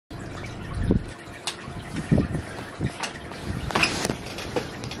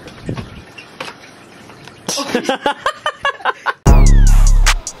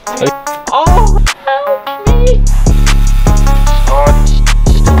Oh, help me! Oh,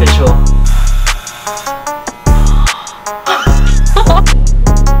 it's official.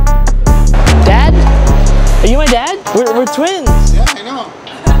 Dad? Are you my dad? We're twins. Yeah, I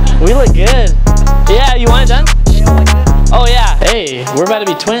know. We look good. Yeah, you want it done? Oh yeah. Hey, we're about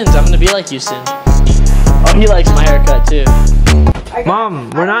to be twins. I'm gonna be like you soon. Oh, he likes my haircut too. Mom,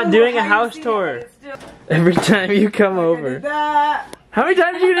 we're not doing a house tour. Every time you come over. How many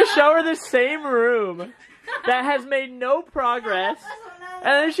times are you gonna show her the same room that has made no progress? And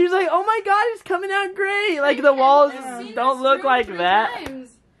then she's like, oh my god, it's coming out great. Like the walls don't look like that.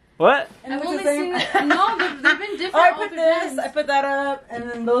 What? I've only seen it. No, they've been different. I put this, I put that up, and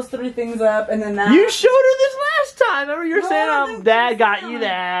then those 3 things up, and then that. You showed her this last time. Remember you were saying, Dad got you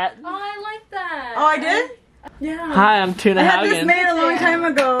that. Oh, I like that. Oh, I did? Yeah. Hi, I'm Tuna I had this Haugen. made a long time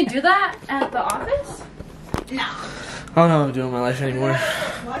ago. You do that at the office? No. I don't know what I'm doing in my life anymore.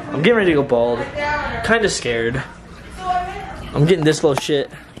 I'm getting ready to go bald. Kinda scared. I'm getting this little shit.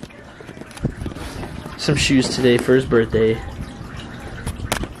 Some shoes today for his birthday.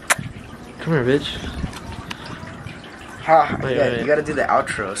 Come here, bitch. Ha, Wait. you gotta do the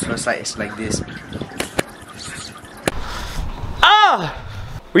outro, so it's like this. Ah!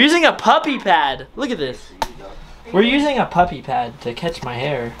 We're using a puppy pad. Look at this. We're using a puppy pad to catch my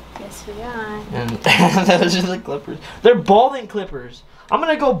hair. Yes, we are. And those are the clippers. They're balding clippers. I'm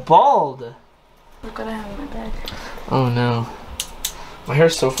gonna go bald. Look what I have in my bag. Oh no. My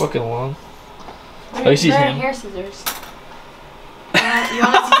hair's so fucking long. Where, Oh, you see where are him? hair scissors? You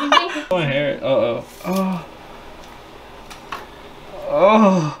want to see something? My hair. Uh-oh. Oh.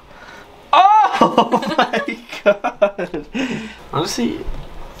 Oh. Oh my god. Honestly,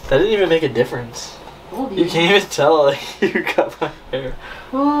 that didn't even make a difference. You can't even tell like, you cut my hair.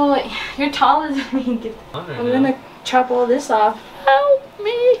 Oh, you're taller than me. I'm I'm gonna chop all this off. Help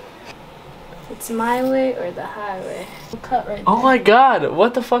me. It's my way or the highway. We'll cut right Oh my god,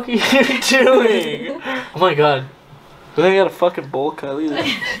 what the fuck are you doing? Oh my god. I think I got a fucking bowl cut either.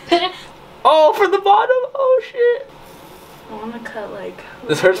 Oh, from the bottom? Oh shit. I wanna cut like...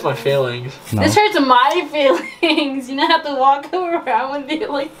 This hurts my feelings. No. This hurts my feelings. You know, I have to walk around with it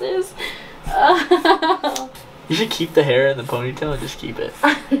like this. You should keep the hair in the ponytail and just keep it.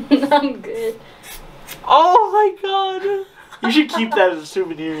 I'm good. Oh my god. You should keep that as a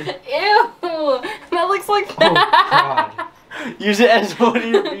souvenir. Ew. That looks like Oh that. god. Use it as one of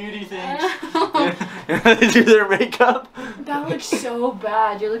your beauty things. They do their makeup. That looks so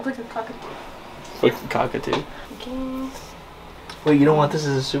bad. You look like a cockatoo. Fucking cockatoo. Okay. Wait, you don't want this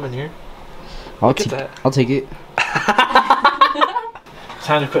as a souvenir? I'll Look at that. I'll take it.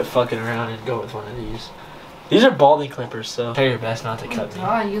 Time to quit fucking around and go with one of these. These are balding clippers, so try your best not to cut me.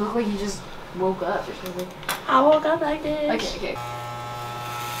 God, you look like you just woke up or something. I woke up like this. Okay.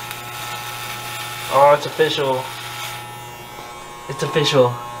 Oh, it's official. It's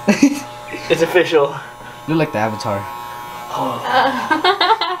official. It's official. You look like the Avatar.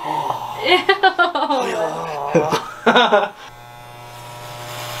 Ew.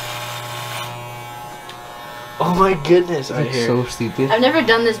 Oh my goodness, right That's here. so stupid. I've never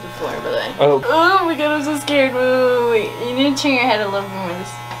done this before, by the way. Oh. Oh my god, I'm so scared. Wait. You need to turn your head a little bit more.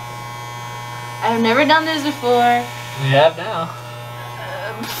 I've never done this before. You have now.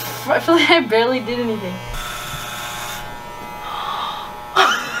 I feel like I barely did anything.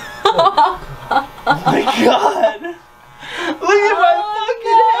 Oh my god! Look at my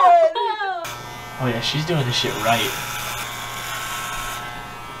fucking head! Oh yeah, she's doing this shit right.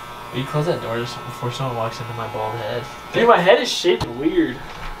 Will you close that door just before someone walks into my bald head? Dude, my head is shaped weird.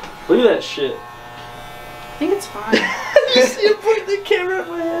 Look at that shit. I think it's fine. You see him putting the camera at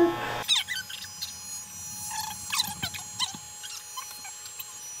my head?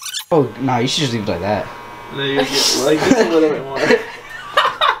 Oh, nah, you should just leave it like that. No, you get like just a little bit more.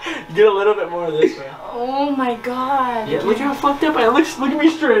 Get a little bit more of this, man. Oh my god. Yeah, look how fucked up I am. Look at me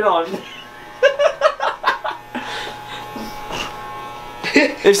straight on.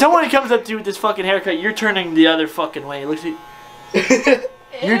 If someone comes up to you with this fucking haircut, you're turning the other fucking way. Look at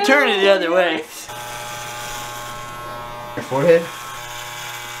you're turning the other way. Your forehead?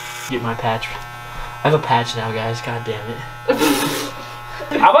 Get my patch. I have a patch now, guys. God damn it.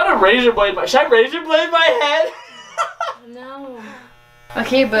 How about a razor blade? Should I razor blade my head? No.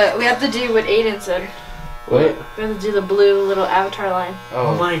 Okay, but we have to do what Aiden said. What? We have to do the blue little avatar line.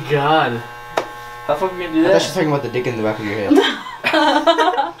 Oh my god. How the fuck are we gonna do I thought that? you were talking about the dick in the back of your head.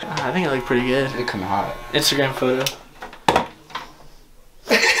 I think it looked pretty good. It's kinda hot. Instagram photo.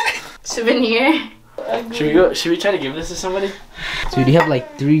 Souvenir. Should we go? Should we try to give this to somebody? Dude, you have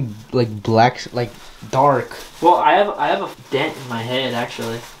like 3 like black like Dark. Well, I have a dent in my head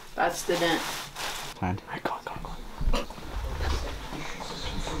actually. That's the dent. Fine. Alright, go on.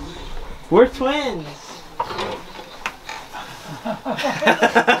 We're twins.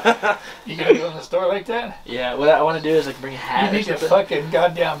 You gonna go in the store like that? Yeah, what I want to do is like bring a hat. You need a fucking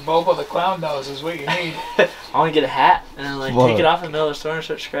goddamn Bobo the Clown nose is what you need. I want to get a hat and then like Whoa. take it off in the middle of the store and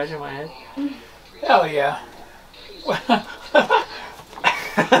start scratching my head. Hell yeah. You're a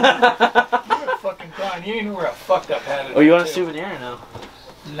fucking clown. You didn't wear a fucked up hat. Oh, you want a souvenir or no?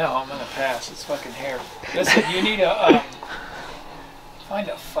 No, I'm gonna pass. It's fucking hair. Listen, you need a find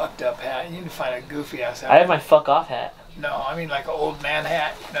a fucked up hat. You need to find a goofy ass hat. I have my fuck off hat. No, I mean like an old man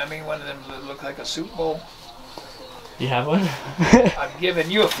hat. You know what I mean? One of them that look like a soup bowl. You have one? I've given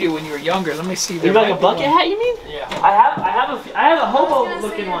you a few when you were younger. Let me see. You like a bucket hat? You mean? Yeah. I have a hobo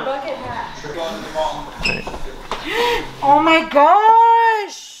looking one. We're going to the mall. Oh my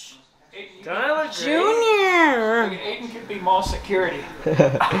gosh! Don't I look Junior! Aiden could be mall security.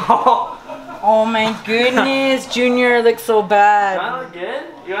 Oh my goodness, Junior looks so Do bad. I look good?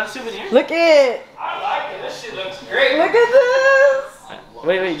 You want a souvenir? Look it! I like it. This shit looks great. Look at this!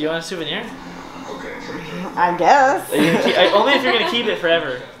 Wait, do you want a souvenir? I guess. Are you gonna keep, only if you're gonna keep it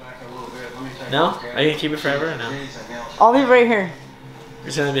forever. No? Are you gonna keep it forever or no? I'll leave right here. You're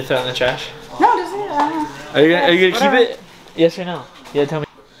just gonna be throwing in the trash? No, just leave it. Are you gonna keep it? Yes or no? Yeah, tell me.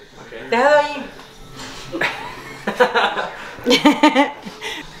 The hell are you?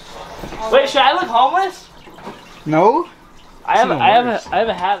 Wait, should I look homeless? No? I have even worse.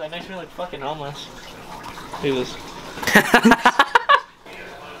 a hat that makes me look fucking homeless. Look at this.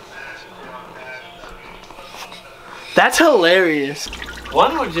 That's hilarious.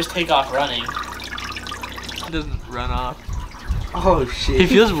 One would just take off running. It doesn't run off. Oh shit. He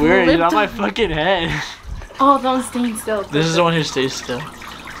feels weird. He's on my fucking head. Oh, don't stand still. This is the one who stays still.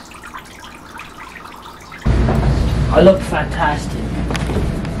 I look fantastic.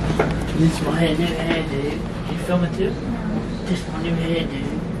 This is my new hairdo. You film it too? This is my new hairdo.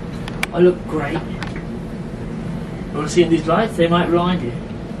 I look great. You want to see in these lights? They might blind you.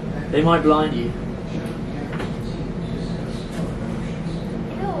 They might blind you.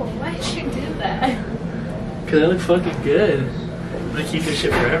 Why did you do that? Cause I look fucking good. I'm gonna keep this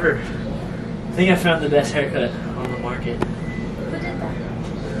shit forever. I think I found the best haircut on the market. Who did that?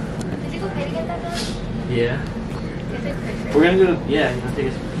 Did you go pay to get that done? Yeah. Get a picture. We're gonna go, yeah, you know, take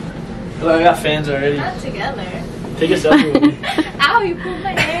us. Well, I got fans already. Not together. Take a selfie with me. Ow, you pulled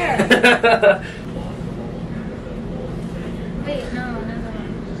my hair. Wait, no.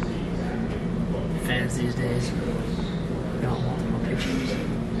 Fans these days. You want multiple pictures.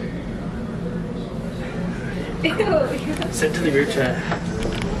 Ew. Send to the group chat.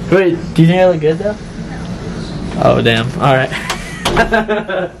 Wait, do you think I look good though? Oh damn! All right. All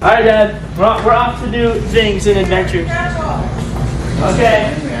right, Dad. We're off to do things and adventures.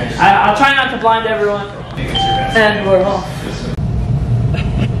 Okay. I'll try not to blind everyone. And we're off.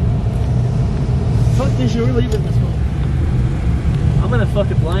 Fuck this! You're leaving this one. I'm gonna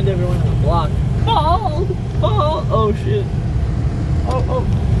fucking blind everyone on the block. Oh! Oh shit! Oh!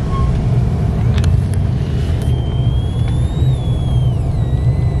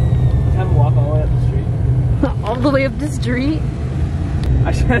 Have him walk all the way up the street. All the way up the street?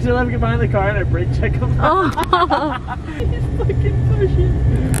 I tried to let him get behind the car and I brake check him. Oh. He's fucking pushing.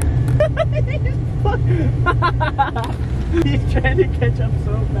 He's trying to catch up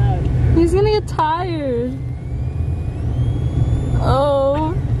so bad. He's gonna get tired.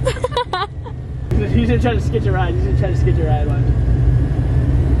 Oh. He's gonna try to sketch a ride. Watch.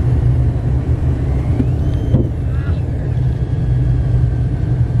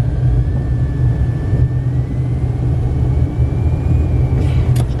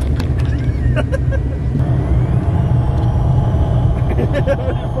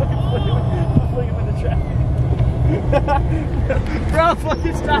 Fling him into traffic. Bro,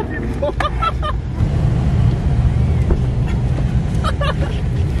 fucking stop your phone.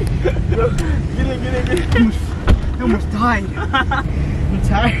 Get in. I almost died. I'm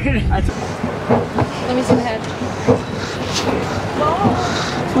tired. Let me see the head.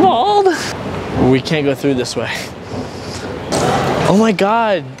 Bald. We can't go through this way. Oh my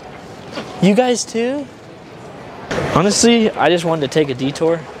god. You guys too? Honestly, I just wanted to take a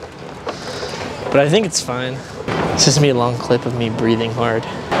detour. But I think it's fine. It's just gonna be a long clip of me breathing hard.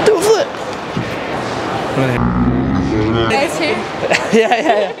 Do a flip! Guys here?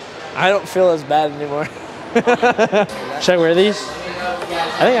 Yeah. I don't feel as bad anymore. Should I wear these?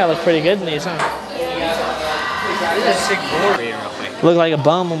 I think I look pretty good in these, huh? Look like a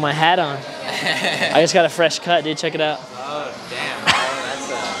bum with my hat on. I just got a fresh cut, dude. Check it out. Oh damn.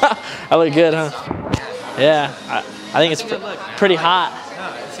 I look good, huh? Yeah, I think it's pretty hot.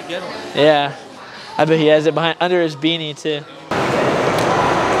 No, it's a good one. Yeah, I bet he has it behind under his beanie too.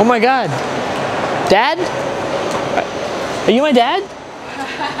 Oh my God, Dad? Are you my dad?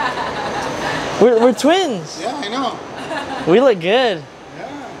 We're twins. Yeah, I know. We look good.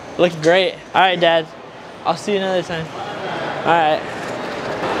 Yeah. Look great. All right, Dad. I'll see you another time. All right.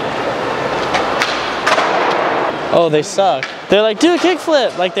 Oh, they suck. They're like, do a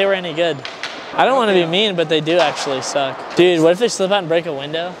kickflip, like they were any good. I don't want to be mean, but they do actually suck. Dude, what if they slip out and break a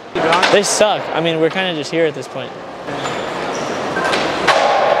window? They suck. I mean, we're kind of just here at this point.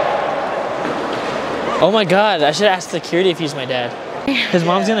 Oh my God, I should ask security if he's my dad. His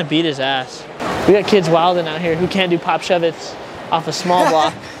mom's gonna beat his ass. We got kids wilding out here who can't do pop shove-its off a small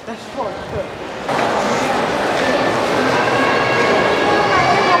block.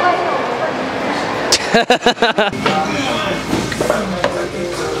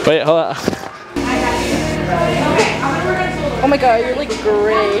 Wait, hold on. Oh my God, you're like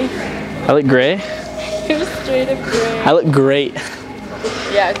gray. I look gray? You're straight up gray. I look great.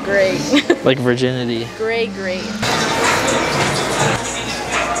 Yeah, great. Like virginity. Gray, great.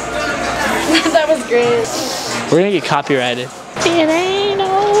 That was great. We're gonna get copyrighted. It ain't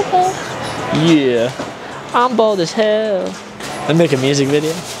over. Yeah. I'm bold as hell. Let's make a music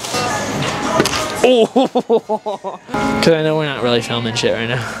video. Oh! Cause I know we're not really filming shit right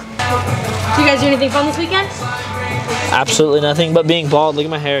now. Do you guys do anything fun this weekend? Absolutely nothing but being bald. Look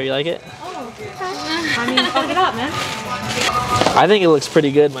at my hair. You like it? Oh, I mean, fuck it up, man. I think it looks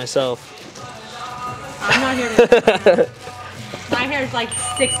pretty good myself. I'm not here to. My hair is like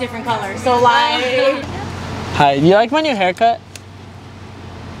 6 different colors, so like. Hi, you like my new haircut?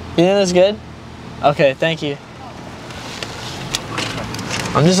 You think that's good? Okay, thank you.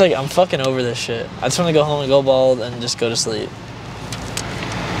 I'm just like, I'm fucking over this shit. I just want to go home and go bald and just go to sleep.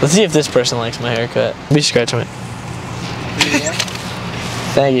 Let's see if this person likes my haircut. Be scratching it.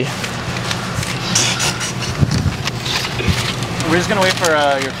 Thank you. We're just gonna wait for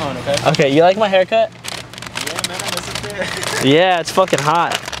your phone, okay? Okay, you like my haircut? Yeah, man, I miss it there. Yeah, it's fucking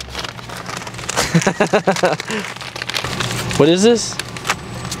hot. What is this?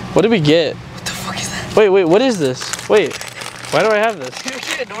 What did we get? What the fuck is that? Wait, what is this? Wait, why do I have this? Did you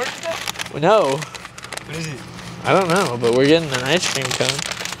get an order today? No, What is it? I don't know, but we're getting an ice cream cone.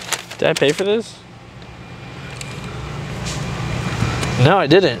 Did I pay for this? No, I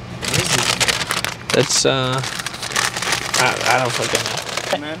didn't. What is it? It's, I don't fucking know.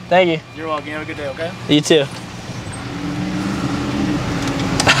 Hey, man. Thank you. You're welcome. You have a good day, okay? You too.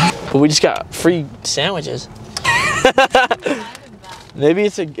 But we just got free sandwiches. Maybe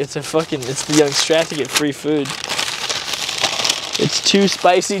it's the young strat to get free food. It's 2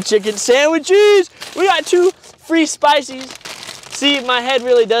 spicy chicken sandwiches. We got 2 free spicies. See, my head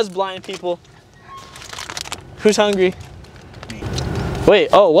really does blind people. Who's hungry? Wait,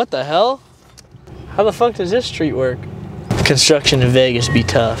 oh, what the hell? How the fuck does this street work? Construction in Vegas be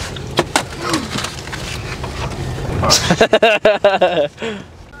tough.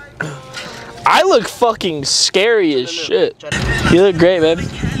 I look fucking scary as shit. You look great, babe.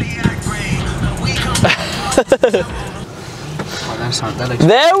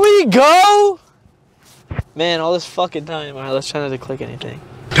 There we go! Man, all this fucking time. Alright, let's try not to click anything.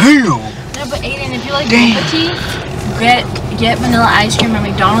 Damn! No, but Aiden, if you like boba tea, get vanilla ice cream at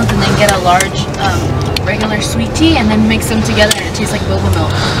McDonald's and then get a large regular sweet tea and then mix them together and it tastes like boba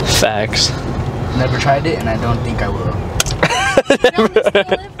milk. Facts. Never tried it and I don't think I will. No, they still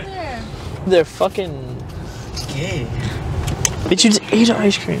live there. They're fucking... Yeah. Bitch, you just ate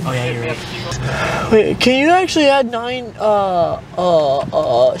ice cream. Oh yeah, you're right. Wait, can you actually add 9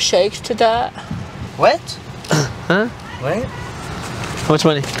 shakes to that? What? Huh? What? How much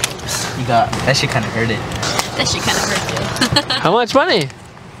money? You got, that shit kinda hurt it. That shit kind of hurt you. How much money?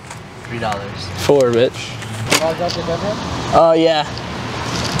 $3. 4, bitch. Oh, yeah.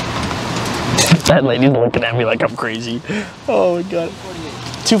 That lady's looking at me like I'm crazy. Oh my god.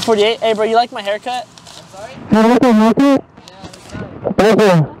 248. Hey, bro, you like my haircut?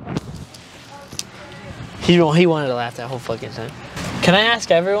 He wanted to laugh that whole fucking time. Can I ask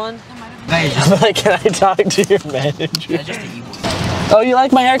everyone? Guys, I'm like, can I talk to your manager? yeah, just the evil. Oh, you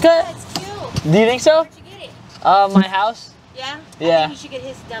like my haircut? That's cute. Do you think so? Where'd you get it? My house. Yeah? I Yeah. think you should get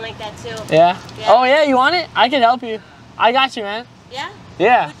his done like that too. Yeah? Yeah. Oh yeah, you want it? I can help you. I got you, man. Yeah?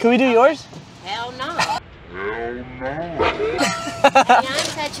 Yeah. Can we do yours? Hell no. Hell no. I'm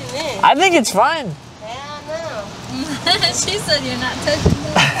touching this. I think it's fine. Hell no. She said you're not touching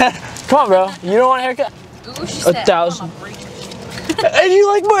me. Come on, bro. You don't want a haircut? Ooh, she said, 1,000. And you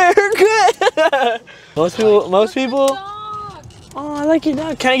like my haircut? Most people. Oh, I like your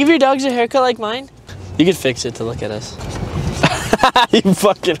dog. Can I give your dogs a haircut like mine? You could fix it to look at us. You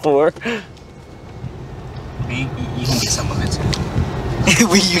fucking whore. You can get some of it too.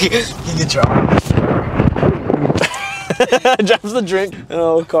 you can drop. Drops the drink in the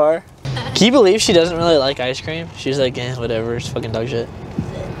whole car. Can you believe she doesn't really like ice cream? She's like, eh, whatever, it's fucking dog shit.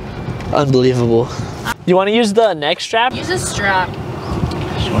 Unbelievable. You want to use the neck strap? Use a strap.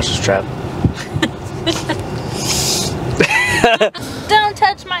 She wants a strap. Don't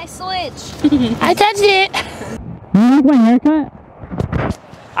touch my switch. I touched it. You like my haircut?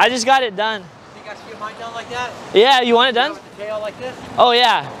 I just got it done. You guys get mine done like that? Yeah, you want it done? With the tail like this? Oh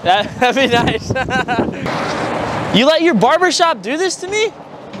yeah, that'd be nice. You let your barbershop do this to me?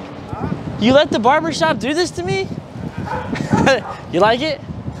 Huh? You let the barbershop do this to me? You like it?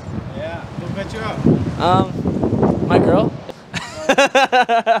 Yeah, who bet you up? My girl.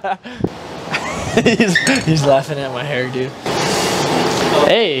 he's laughing at my hairdo.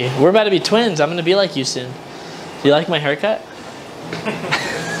 Hey, we're about to be twins. I'm gonna be like you soon. Do you like my haircut?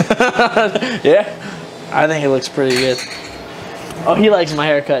 Yeah? I think it looks pretty good. Oh, he likes my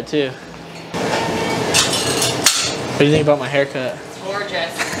haircut too. What do you think about my haircut? It's gorgeous.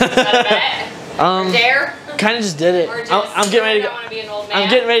 Is that a bet? Dare? Kind of just did it. Or just I'm getting ready to don't go. want to be an old man? I'm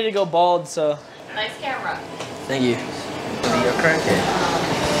getting ready to go bald, so. Nice camera. Thank you. You're cranking.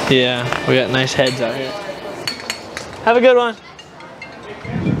 Yeah, we got nice heads out here. Have a good one.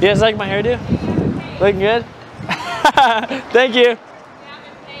 You guys like my hairdo? Looking good? Thank you.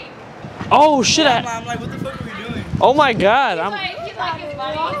 Oh shit! I'm like, what the fuck are we doing? Oh my god! He's like his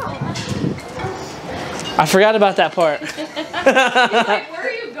buddy. I forgot about that part. He's like, where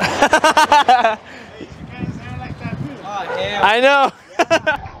are you going? Oh, damn. I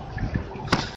know.